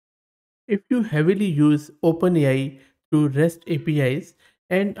If you heavily use OpenAI through REST APIs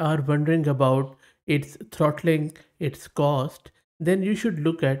and are wondering about its throttling, its cost, then you should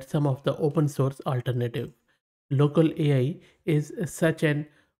look at some of the open source alternative. Local AI is such an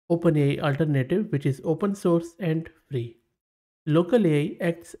OpenAI alternative which is open source and free. LocalAI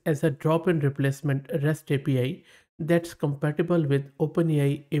acts as a drop-in replacement REST API that's compatible with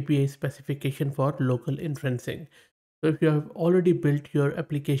OpenAI API specification for local inferencing. So if you have already built your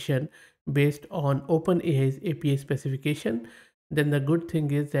application based on OpenAI's API specification, then the good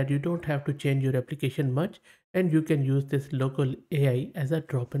thing is that you don't have to change your application much and you can use this local AI as a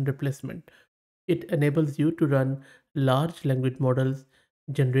drop-in replacement. It enables you to run large language models,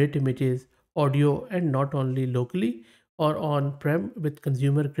 generate images, audio, and not only locally or on-prem with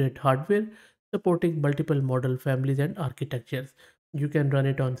consumer-grade hardware, supporting multiple model families and architectures. You can run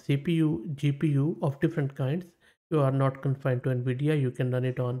it on CPU, GPU of different kinds. You are not confined to NVIDIA. You can run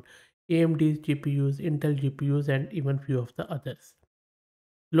it on AMD's GPUs, Intel GPUs, and even few of the others.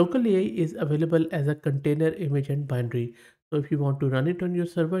 Local AI is available as a container image and binary. So if you want to run it on your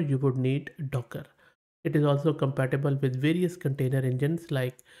server, you would need Docker. It is also compatible with various container engines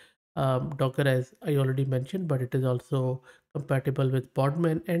like Docker, as I already mentioned, but it is also compatible with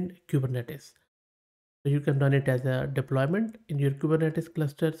Podman and Kubernetes. So you can run it as a deployment in your Kubernetes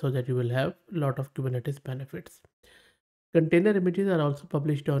cluster so that you will have a lot of Kubernetes benefits. Container images are also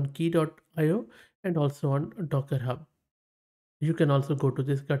published on key.io and also on Docker Hub. You can also go to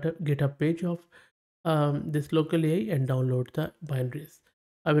this GitHub page of this local AI and download the binaries.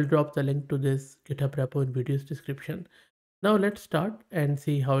 I will drop the link to this GitHub repo in video's description. Now let's start and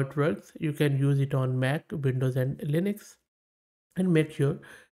see how it works. You can use it on Mac, Windows and Linux, and make sure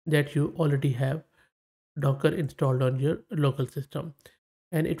that you already have Docker installed on your local system.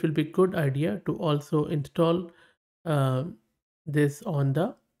 And it will be good idea to also install uh, this on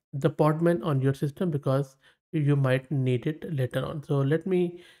the Podman on your system because you might need it later on. So let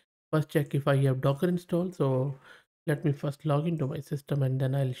me first check if I have Docker installed. So let me first log into my system and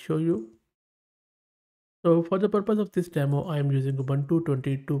then I'll show you. So for the purpose of this demo, I am using Ubuntu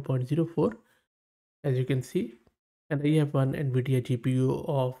 22.04 as you can see, and I have one NVIDIA GPU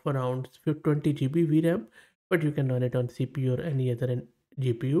of around 20 GB VRAM, but you can run it on CPU or any other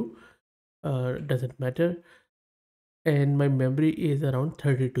GPU, doesn't matter. And my memory is around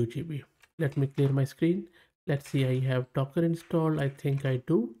 32 GB. Let me clear my screen. Let's see, I have Docker installed. I think I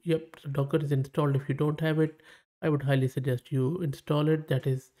do. Yep, so Docker is installed. If you don't have it, I would highly suggest you install it. That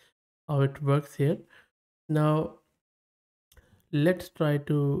is how it works here. Now let's try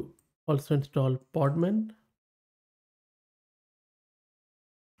to also install Podman.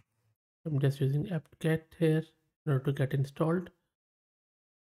 I'm just using apt-get here in order to get installed.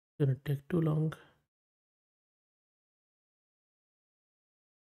 It's gonna take too long.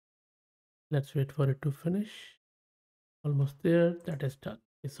 Let's wait for it to finish. Almost there. That is done.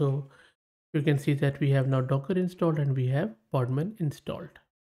 So you can see that we have now Docker installed and we have Podman installed.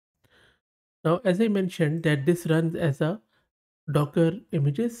 Now, as I mentioned that this runs as a Docker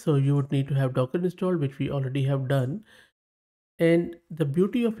images, so you would need to have Docker installed, which we already have done. And the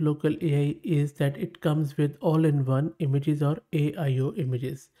beauty of local AI is that it comes with all-in-one images or AIO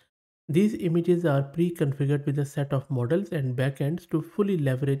images. These images are pre-configured with a set of models and backends to fully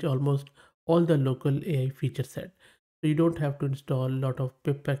leverage almost all the local AI feature set. So you don't have to install a lot of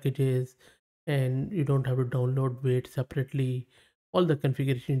pip packages and you don't have to download weight separately. All the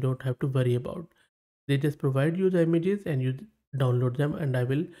configuration you don't have to worry about. They just provide you the images and you download them, and I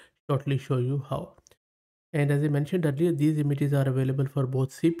will shortly show you how. And as I mentioned earlier, these images are available for both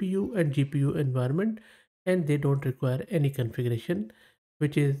CPU and GPU environment and they don't require any configuration,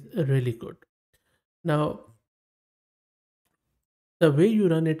 which is really good. Now, the way you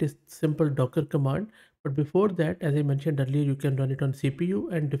run it is simple Docker command. But before that, as I mentioned earlier, you can run it on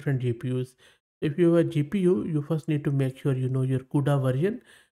CPU and different GPUs. If you have a GPU, you first need to make sure you know your CUDA version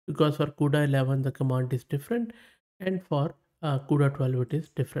because for CUDA 11, the command is different. And for CUDA 12, it is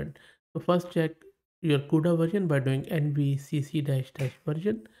different. So first check your CUDA version by doing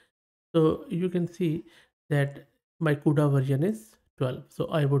nvcc-version. So you can see that my CUDA version is 12. So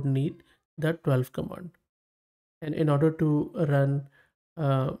I would need the 12 command. And in order to run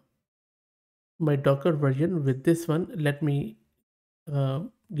uh, my Docker version with this one, let me uh,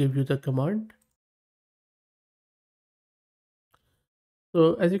 give you the command.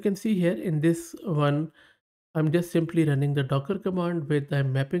 So as you can see here in this one, I'm just simply running the Docker command with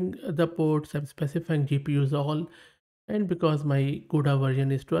I'm mapping the ports, I'm specifying GPUs all, and because my CUDA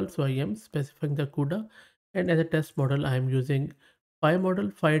version is 12, so I am specifying the CUDA. And as a test model, I am using Phi model.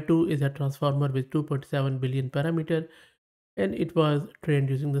 Phi 2 is a transformer with 2.7 billion parameter. and it was trained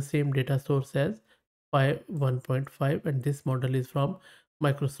using the same data source as Pi 1.5, and this model is from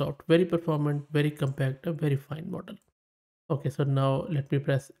Microsoft. Very performant, very compact, a very fine model. Okay, so now let me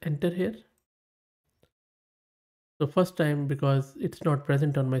press enter here. So first time, because it's not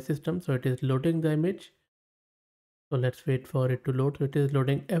present on my system, so it is loading the image. So let's wait for it to load. So it is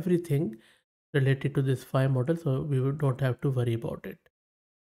loading everything related to this Phi model, so don't have to worry about it.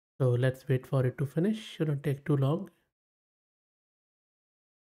 So let's wait for it to finish. Shouldn't take too long.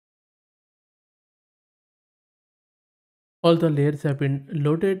 All the layers have been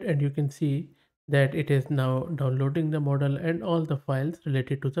loaded, and you can see that it is now downloading the model and all the files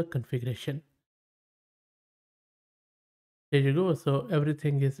related to the configuration. There you go. So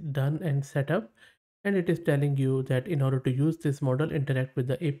everything is done and set up, and it is telling you that in order to use this model, interact with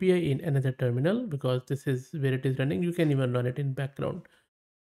the API in another terminal, because this is where it is running. You can even run it in background,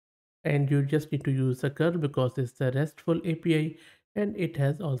 and you just need to use the curl because it's the RESTful API, and it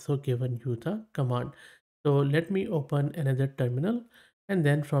has also given you the command. So let me open another terminal, and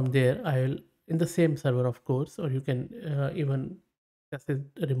then from there I'll, in the same server of course, or you can even access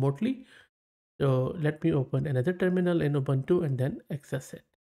it remotely. So let me open another terminal in Ubuntu and then access it.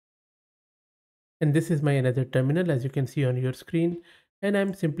 And this is my another terminal, as you can see on your screen, and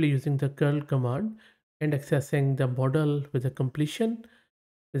I'm simply using the curl command and accessing the model with a completion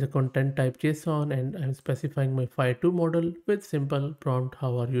is a content type JSON, and I'm specifying my Phi2 model with simple prompt,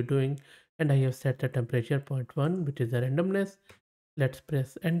 how are you doing? And I have set the temperature 0.1, which is the randomness. Let's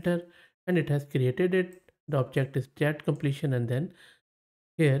press enter, and it has created it. The object is chat completion, and then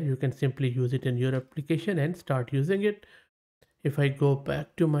here you can simply use it in your application and start using it. If I go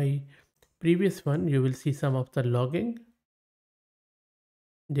back to my previous one, you will see some of the logging.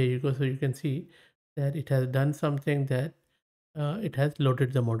 There you go. So you can see that it has done something, that it has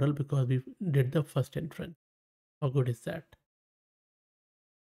loaded the model because we did the first inference. How good is that?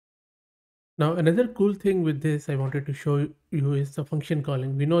 Now, another cool thing with this I wanted to show you is the function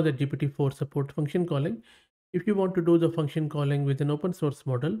calling. We know that GPT-4 supports function calling. If you want to do the function calling with an open source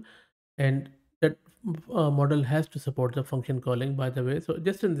model, and that model has to support the function calling, by the way. So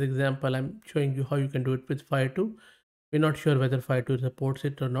just in this example, I'm showing you how you can do it with Fire 2. We're not sure whether Fire 2 supports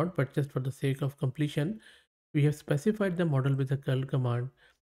it or not, but just for the sake of completion, we have specified the model with the curl command.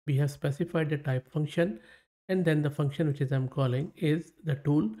 We have specified the type function, and then the function which is I'm calling is the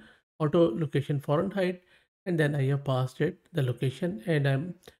tool auto location Fahrenheit, and then I have passed it the location, and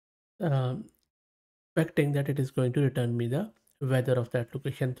I'm um, expecting that it is going to return me the weather of that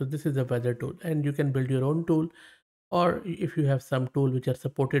location. So this is a weather tool, and you can build your own tool, or if you have some tool which are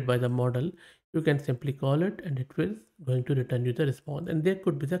supported by the model, you can simply call it and it will going to return you the response. And there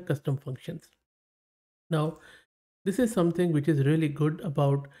could be the custom functions. Now this is something which is really good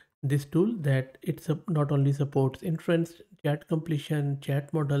about this tool, that it not only supports inference, chat completion,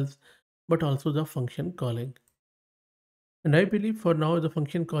 chat models, but also the function calling. And I believe for now the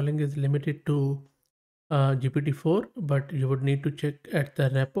function calling is limited to GPT-4, but you would need to check at the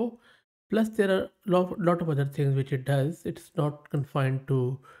repo. Plus, there are lot of other things which it does. It's not confined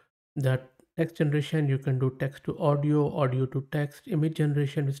to that text generation. You can do text to audio, audio to text, image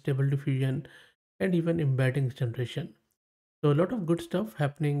generation with stable diffusion, and even embeddings generation. So a lot of good stuff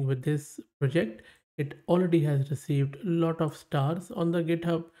happening with this project. It already has received a lot of stars on the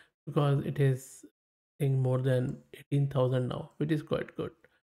GitHub because it is I think more than 18,000 now, which is quite good.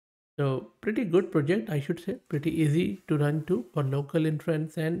 So pretty good project, I should say. Pretty easy to run to for local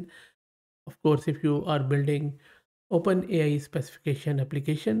inference, and of course, if you are building OpenAI specification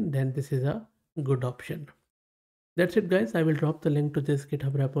application, then this is a good option. That's it guys. I will drop the link to this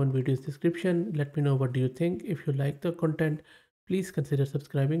GitHub repo in video's description. Let me know what do you think. If you like the content, please consider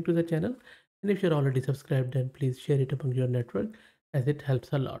subscribing to the channel. And if you're already subscribed, then please share it among your network as it helps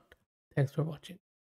a lot. Thanks for watching.